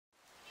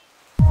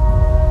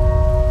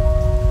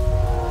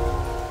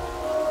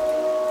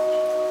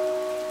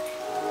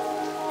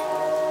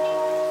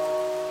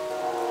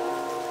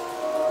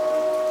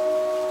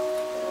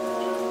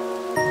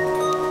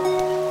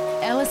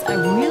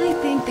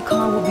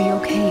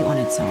okay on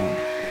its own.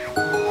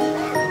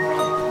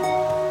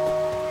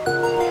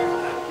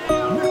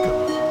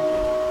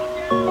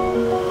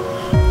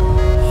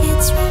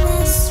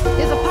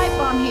 There's a pipe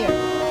bomb here.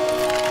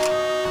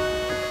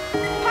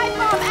 Pipe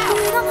bomb out.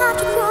 We don't have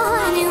to crawl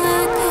anywhere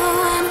we go.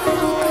 Anywhere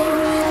we go.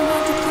 We don't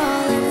have to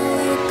crawl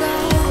everywhere we go.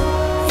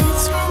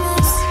 It's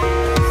famous.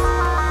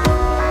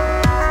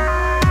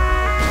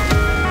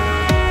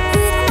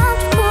 We don't have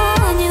to crawl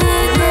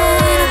anywhere we go.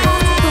 We don't have to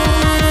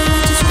crawl anywhere. We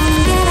just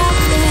wanna get out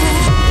there.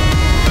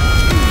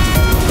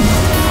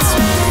 It's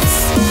famous.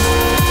 We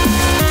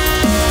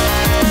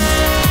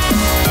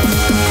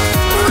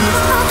don't have to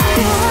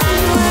crawl anywhere we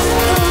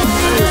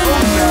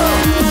go.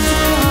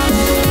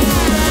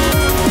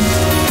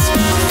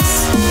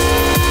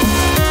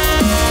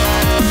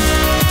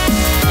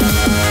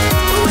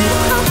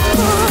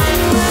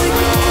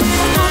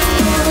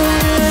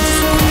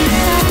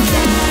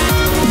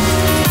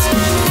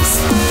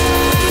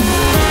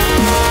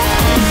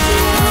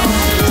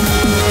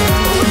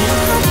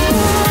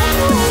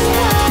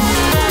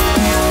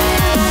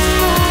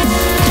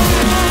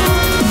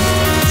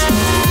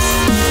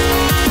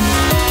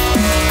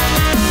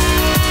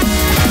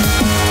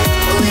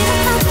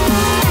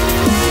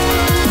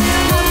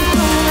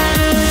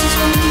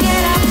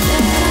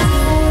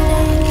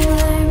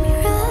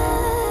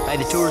 Hey,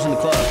 the tour's in the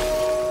club.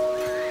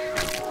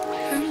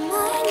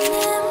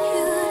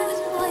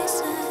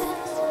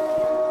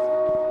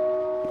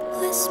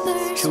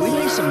 Should we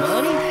make some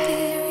money?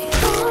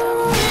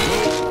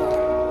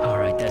 All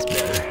right, that's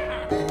better.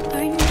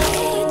 I'm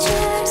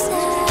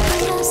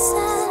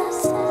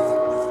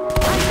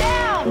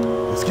down!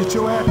 Let's get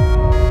your ass.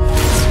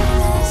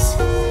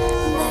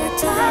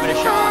 Having a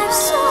shot.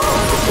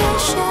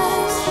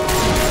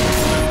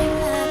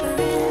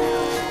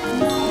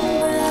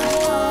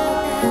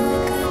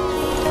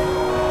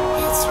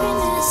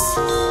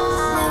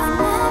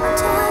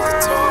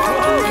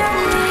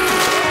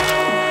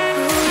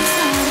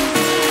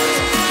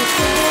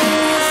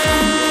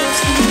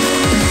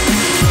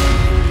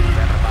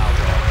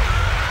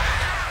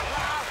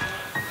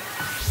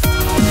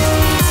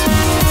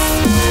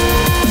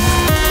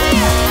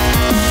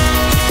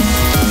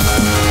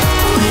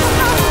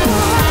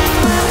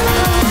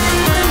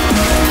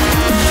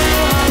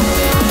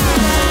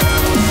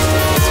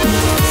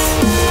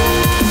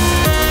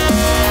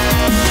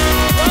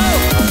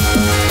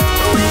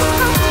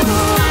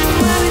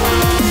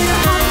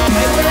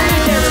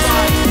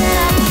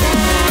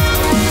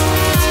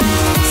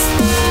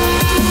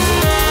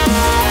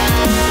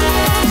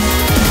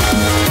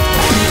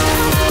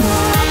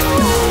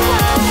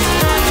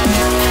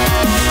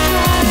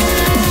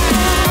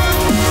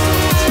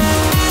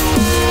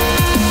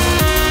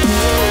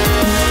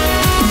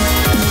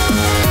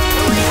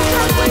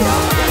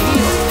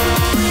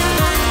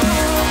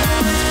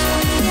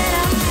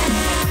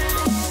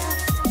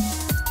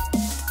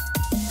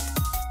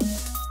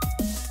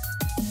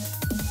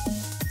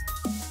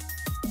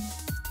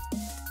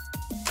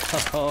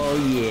 Oh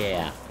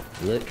yeah,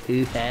 look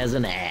who has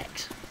an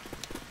axe.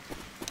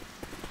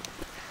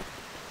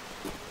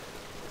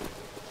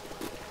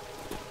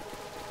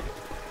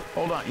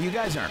 Hold on, you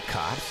guys aren't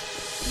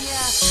cops. Yeah,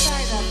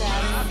 sorry about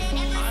that.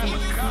 I'm a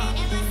cop.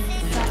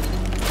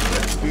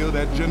 Let's steal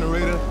that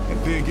generator and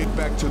then get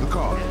back to the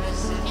car.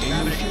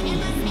 Ain't no shame in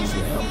getting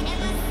some help.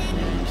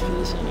 I'm used to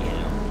this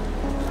anyhow.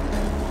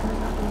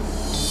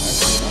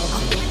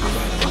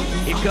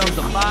 Here comes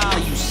the fire,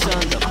 you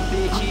sons of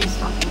bitches.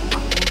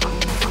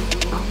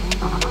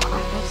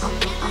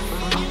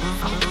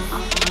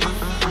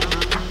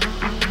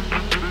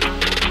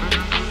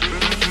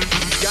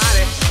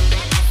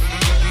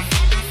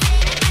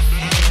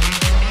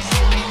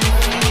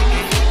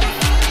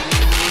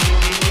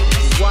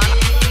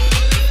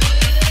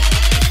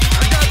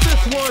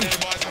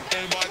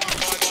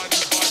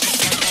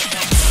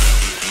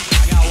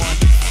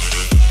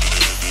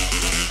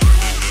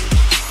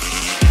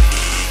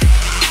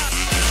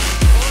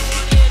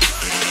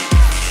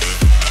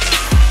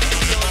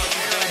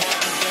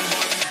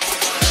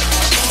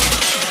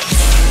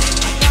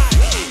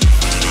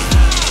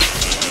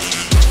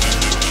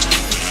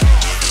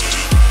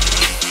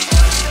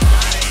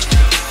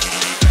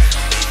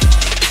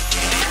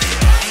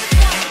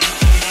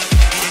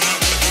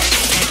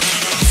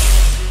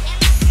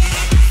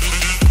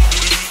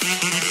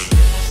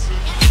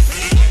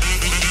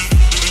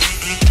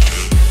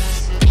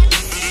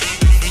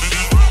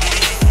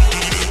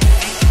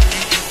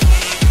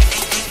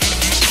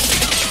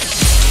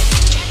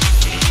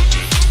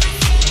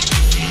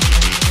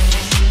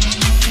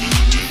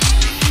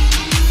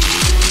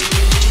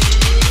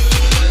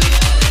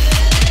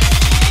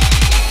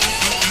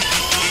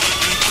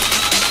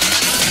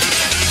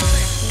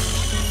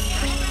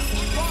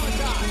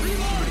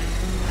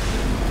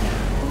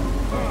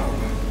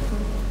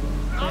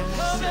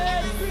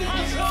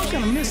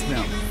 Miss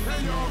them.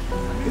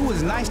 It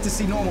was nice to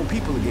see normal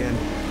people again,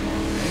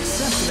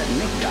 except for that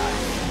Nick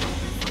guy.